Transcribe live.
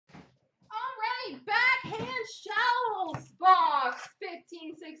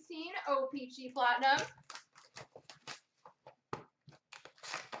2016 OPC Platinum.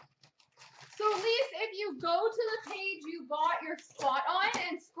 So at least if you go to the page you bought your spot on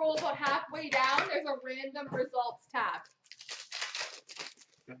and scroll about halfway down, there's a random results tab.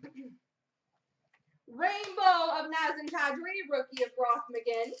 Rainbow of Nazem Kadri, rookie of Brock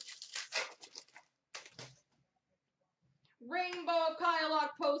McGinn. Rainbow of Kyle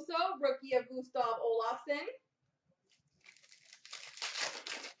Okposo, rookie of Gustav Olofsson.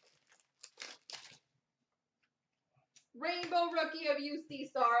 Rainbow rookie of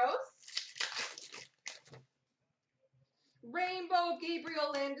UC Saros. Rainbow of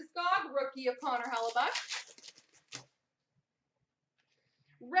Gabriel Landeskog, rookie of Connor Hellebuck.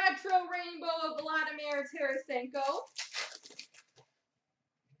 Retro rainbow of Vladimir Tarasenko.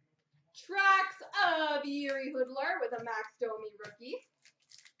 Tracks of Yuri Hoodler with a Max Domi rookie.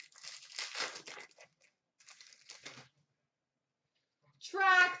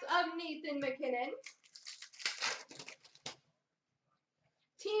 Tracks of Nathan McKinnon.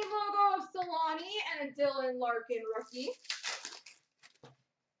 Team logo of Solani and a Dylan Larkin rookie.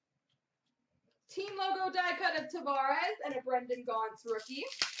 Team logo die cut of Tavares and a Brendan Gaunce rookie.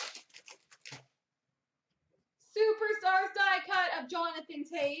 Superstars die cut of Jonathan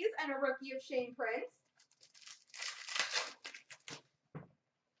Toews and a rookie of Shane Prince.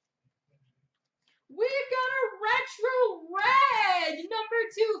 We've got a retro red, number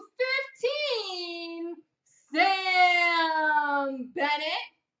 215, Sam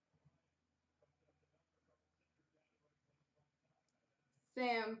Bennett.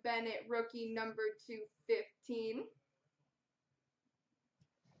 Sam Bennett, rookie number 215.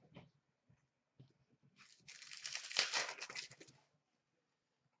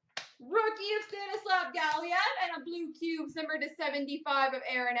 Rookie of Stanislav Galliat and a blue cubes number to 75 of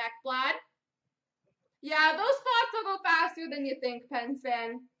Aaron Ekblad. Yeah, those spots will go faster than you think, Pens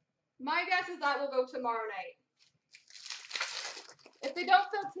fan. My guess is that will go tomorrow night. If they don't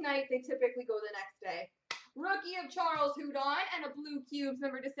fill tonight, they typically go the next day. Rookie of Charles Hudon and a blue cubes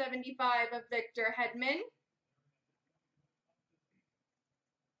number to 75 of Victor Hedman.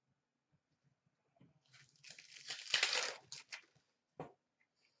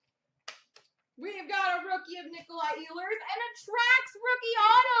 We've got a rookie of Nikolai Ehlers and a Trax rookie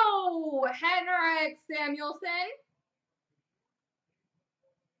auto, Henrik Samuelsson.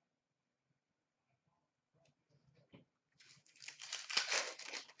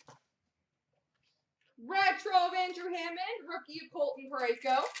 Retro of Andrew Hammond, rookie of Colton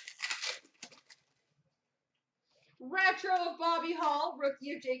Parayko. Retro of Bobby Hall,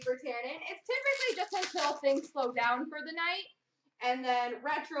 rookie of Jake Virtanen. It's typically just until things slow down for the night. And then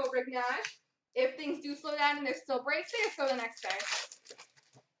retro Rick Nash. If things do slow down and there's still breaks, they just go the next day.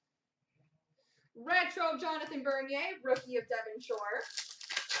 Retro of Jonathan Bernier, rookie of Devon Shore.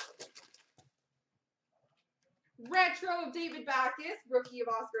 Retro of David Backes, rookie of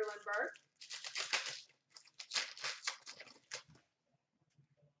Oscar Lindbergh.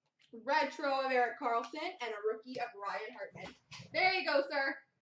 Retro of Eric Carlson, and a rookie of Ryan Hartman. There you go, sir.